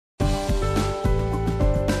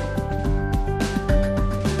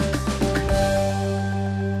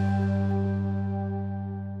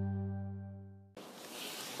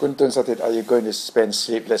Kuntun Satit, are you going to spend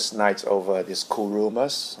sleepless nights over these coup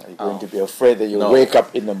rumors? Are you going to be afraid that you'll wake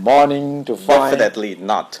up in the morning to find... Definitely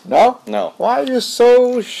not. No? No. Why are you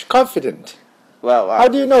so confident? Well, how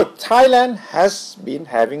do you know Thailand has been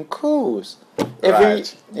having coups every,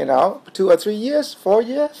 2 or 3 years, 4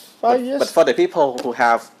 years, 5 years? But for the people who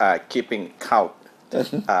have keeping count,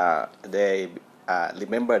 they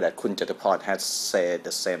remember that Kun Jatuporn has said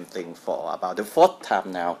the same thing for about the 4th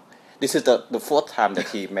time now. This is the 4th time that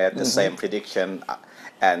he made the same prediction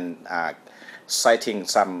and citing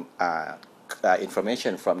some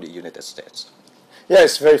information from the United States. Yeah,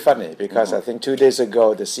 it's very funny because I think 2 days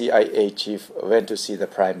ago the CIA chief went to see the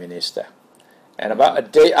Prime Minister. And about a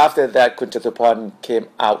day after that, Kun Jatuporn came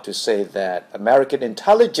out to say that American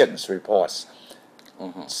intelligence reports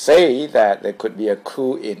say that there could be a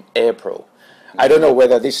coup in April. I don't know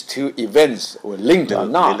whether these two events were linked or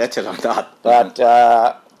not. Related or not. But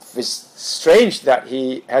it's strange that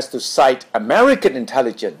he has to cite American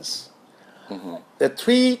intelligence. The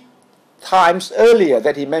 3 times earlier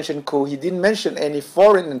that he mentioned coup, he didn't mention any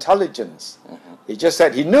foreign intelligence. He just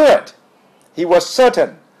said he knew it. He was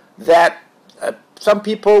certain that some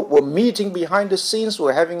people were meeting behind the scenes,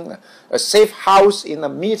 were having a safe house in a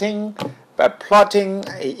meeting, plotting.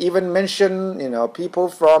 He even mentioned, people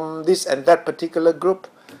from this and that particular group.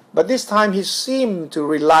 But this time he seemed to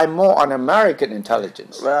rely more on American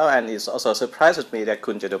intelligence. Well, and it also surprises me that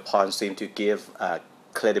Kun Jatuporn seemed to give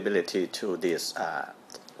credibility to this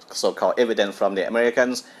so-called evidence from the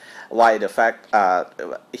Americans. Why the fact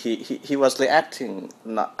he was reacting,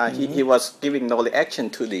 he was giving no reaction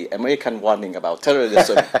to the American warning about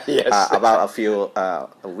terrorism about a few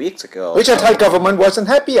weeks ago. Which the Thai government wasn't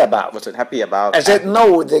happy about. I said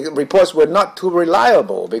no, the reports were not too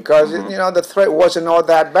reliable because the threat wasn't all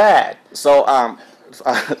that bad. So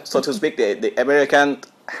so to speak, the Americans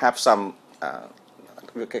have some.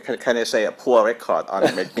 Can I say a poor record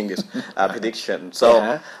on making this prediction?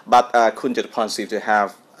 So, but Kun Jatuporn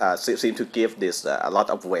seem to give this a lot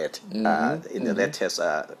of weight in the latest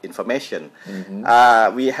information.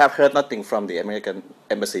 We have heard nothing from the American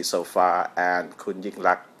embassy so far, and Kun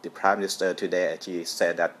Yingluck, the Prime Minister today, she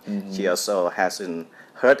said that she also hasn't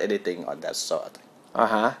heard anything on that sort.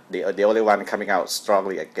 The only one coming out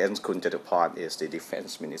strongly against Kun Jatuporn is the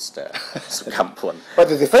Defense Minister, Sukampon. But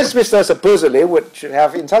the Defense Minister supposedly should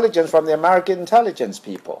have intelligence from the American intelligence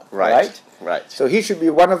people, right? So he should be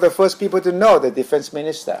one of the first people to know, the Defense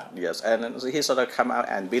Minister. Yes, and he sort of come out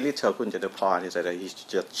and belittle Kun Jatuporn. He said that he should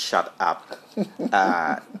just shut up.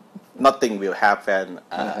 Nothing will happen.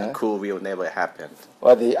 Coup will never happen.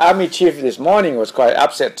 Well, the army chief this morning was quite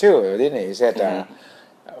upset too, didn't he? He said,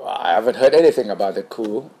 I haven't heard anything about the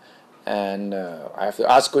coup, and I have to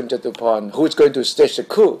ask Kun Jatuporn who's going to stage the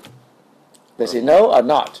coup. Does he know or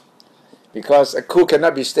not? Because a coup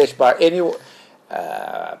cannot be staged by any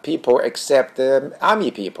people except the army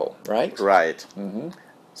people, right? Right.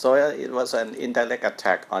 So it was an indirect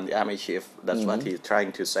attack on the army chief. That's what he's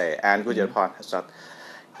trying to say. And Kun Jatuporn has not.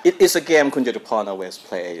 It is a game Kun Jatuporn always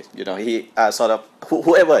plays. He sort of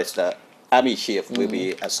whoever is the army chief will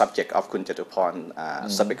be a subject of Kun Jatuporn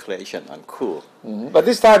speculation on coup. But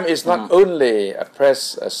this time it's not only a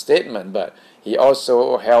press statement, but he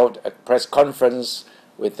also held a press conference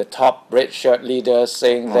with the top red shirt leaders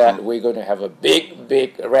saying that we're going to have a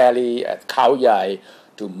big rally at Khao Yai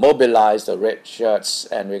to mobilize the red shirts,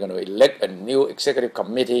 and we're going to elect a new executive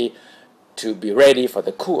committee to be ready for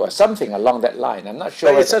the coup or something along that line. I'm not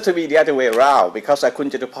sure. But it's said to be the other way around, because Kun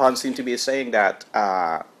Jatuporn seemed to be saying that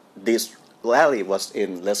this rally was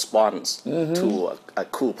in response to a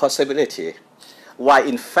coup possibility. Why,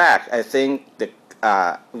 in fact, I think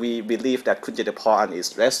we believe that Kun Jatuporn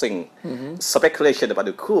is raising speculation about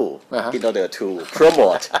the coup in order to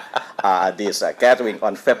promote this gathering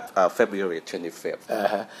on February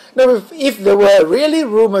 25th. No, if there were really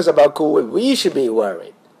rumors about coup, we should be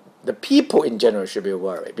worried. The people in general should be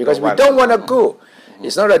worried because we don't want a coup.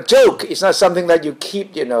 It's not a joke. It's not something that you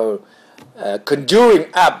keep, conjuring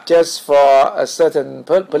up just for a certain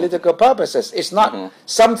political purposes. It's not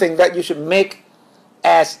something that you should make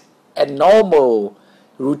as a normal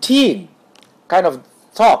routine kind of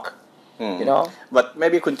talk, But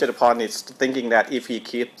maybe Kun Jatuporn is thinking that if he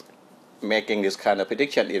keeps making this kind of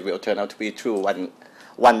prediction, it will turn out to be true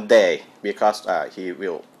one day, because he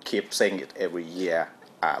will keep saying it every year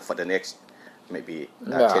for the next maybe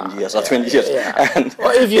 10 years or 20 years.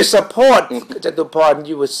 Well, if you support Jatuporn,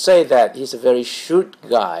 you would say that he's a very shrewd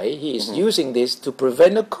guy. He is using this to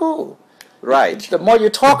prevent a coup. Right. The more you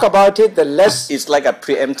talk about it, the less... It's like a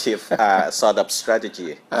preemptive sort of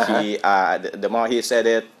strategy. The more he said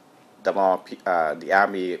it, the more the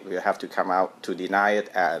army will have to come out to deny it,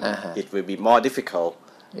 and it will be more difficult.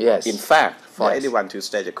 Yes. In fact, for Yes. anyone to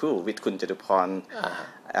stage a coup with Kun Jatuporn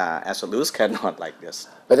as a loose cannon like this.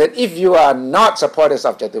 But then if you are not supporters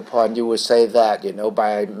of Jatuporn, you would say that,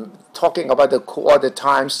 by talking about the coup all the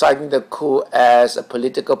time, citing the coup as a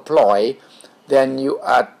political ploy, then you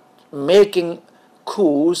are making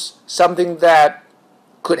coups something that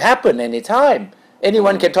could happen anytime.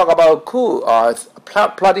 Anyone can talk about a coup, or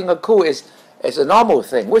plotting a coup is a normal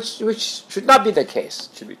thing, which should not be the case.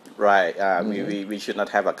 Should be right. We should not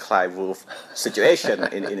have a Clive Wolf situation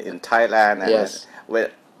in Thailand. And Yes.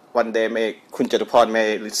 where one day Kun Jatuporn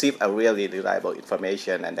may receive a really reliable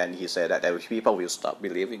information, and then he said that people will stop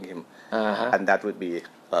believing him, and that would be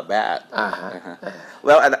bad.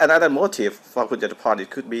 Well, another motive for Kun Jatuporn,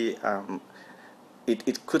 it could be.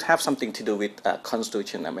 It could have something to do with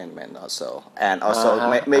constitution amendment also, and also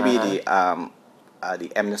maybe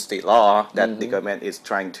the amnesty law that the government is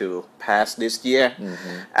trying to pass this year,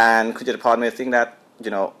 and Kun Jatuporn may think that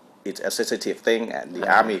it's a sensitive thing, and the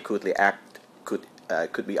army could react,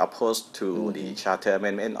 could be opposed to the charter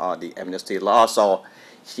amendment or the amnesty law. So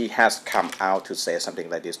he has come out to say something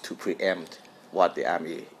like this to preempt what the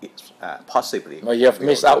army is possibly. Well, you have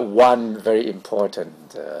missed out one very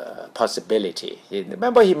important possibility.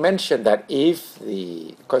 Remember, he mentioned that if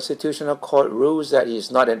the Constitutional Court rules that he is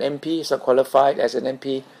not an MP, he's not qualified as an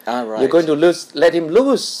MP, Right. you're going to let him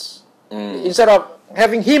lose instead of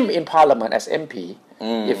having him in Parliament as MP.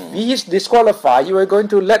 If he is disqualified, you are going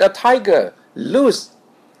to let a tiger loose.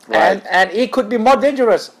 Right. And it could be more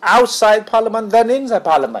dangerous outside Parliament than inside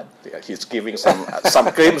Parliament. Yeah, he's giving some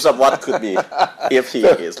glimpse of what could be if he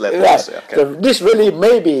is let Right. loose. Okay. So this really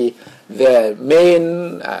may be the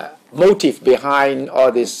main motive behind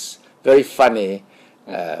all this very funny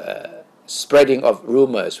spreading of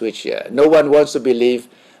rumors, which no one wants to believe,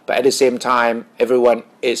 but at the same time, everyone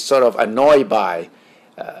is sort of annoyed by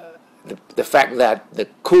the fact that the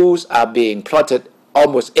coups are being plotted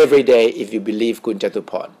almost every day if you believe Kun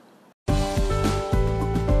Jatuporn.